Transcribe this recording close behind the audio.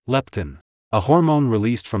Leptin, a hormone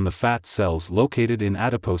released from the fat cells located in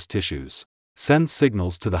adipose tissues, sends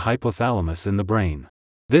signals to the hypothalamus in the brain.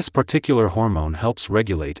 This particular hormone helps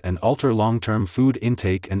regulate and alter long-term food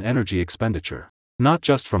intake and energy expenditure, not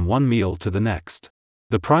just from one meal to the next.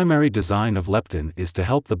 The primary design of leptin is to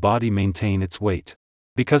help the body maintain its weight.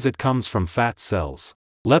 Because it comes from fat cells,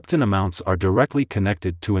 leptin amounts are directly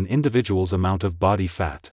connected to an individual's amount of body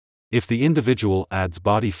fat. If the individual adds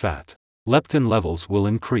body fat, leptin levels will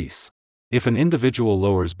increase. If an individual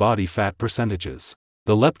lowers body fat percentages,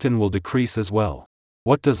 the leptin will decrease as well.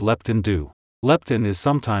 What does leptin do? Leptin is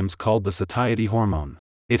sometimes called the satiety hormone.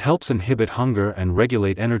 It helps inhibit hunger and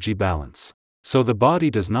regulate energy balance. So the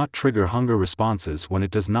body does not trigger hunger responses when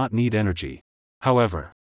it does not need energy.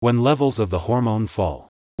 However, when levels of the hormone fall,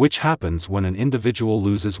 which happens when an individual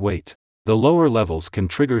loses weight, the lower levels can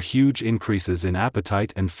trigger huge increases in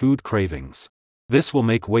appetite and food cravings. This will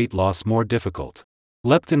make weight loss more difficult.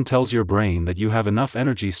 Leptin tells your brain that you have enough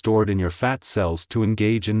energy stored in your fat cells to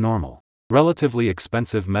engage in normal, relatively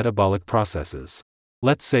expensive metabolic processes.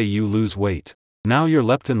 Let's say you lose weight. Now your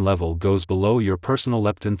leptin level goes below your personal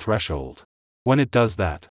leptin threshold. When it does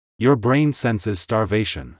that, your brain senses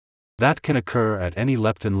starvation. That can occur at any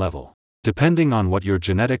leptin level, depending on what your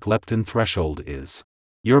genetic leptin threshold is.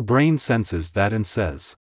 Your brain senses that and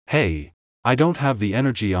says, "Hey, I don't have the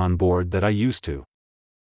energy on board that I used to.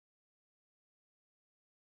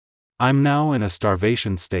 I'm now in a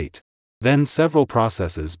starvation state." Then several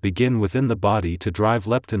processes begin within the body to drive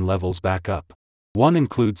leptin levels back up. One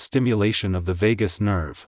includes stimulation of the vagus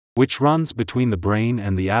nerve, which runs between the brain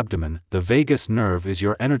and the abdomen. The vagus nerve is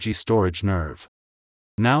your energy storage nerve.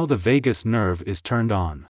 Now the vagus nerve is turned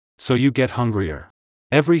on, so you get hungrier.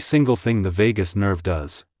 Every single thing the vagus nerve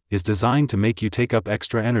does is designed to make you take up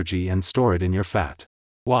extra energy and store it in your fat.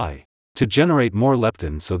 Why? To generate more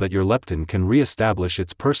leptin so that your leptin can re-establish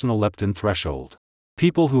its personal leptin threshold.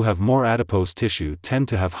 People who have more adipose tissue tend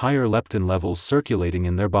to have higher leptin levels circulating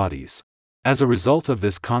in their bodies. As a result of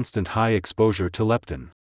this constant high exposure to leptin,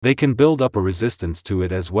 they can build up a resistance to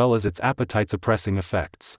it as well as its appetite-suppressing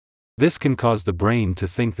effects. This can cause the brain to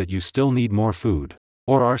think that you still need more food,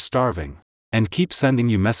 or are starving, and keep sending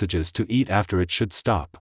you messages to eat after it should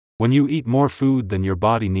stop. When you eat more food than your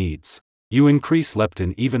body needs, you increase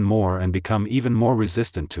leptin even more and become even more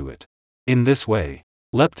resistant to it. In this way,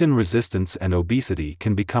 leptin resistance and obesity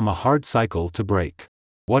can become a hard cycle to break.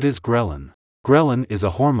 What is ghrelin? Ghrelin is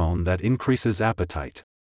a hormone that increases appetite.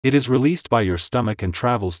 It is released by your stomach and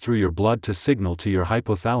travels through your blood to signal to your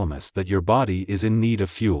hypothalamus that your body is in need of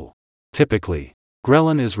fuel. Typically,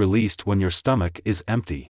 ghrelin is released when your stomach is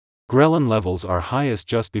empty. Ghrelin levels are highest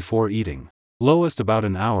just before eating, lowest about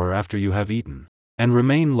an hour after you have eaten, and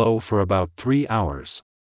remain low for about 3 hours.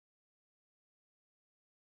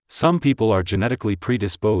 Some people are genetically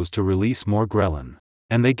predisposed to release more ghrelin,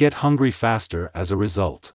 and they get hungry faster as a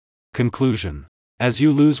result. Conclusion: as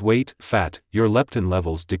you lose weight, fat, your leptin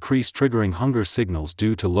levels decrease, triggering hunger signals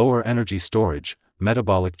due to lower energy storage,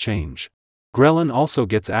 metabolic change. Ghrelin also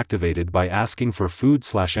gets activated by asking for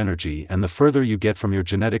food/energy, and the further you get from your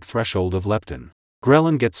genetic threshold of leptin,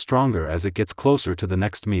 ghrelin gets stronger as it gets closer to the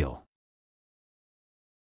next meal.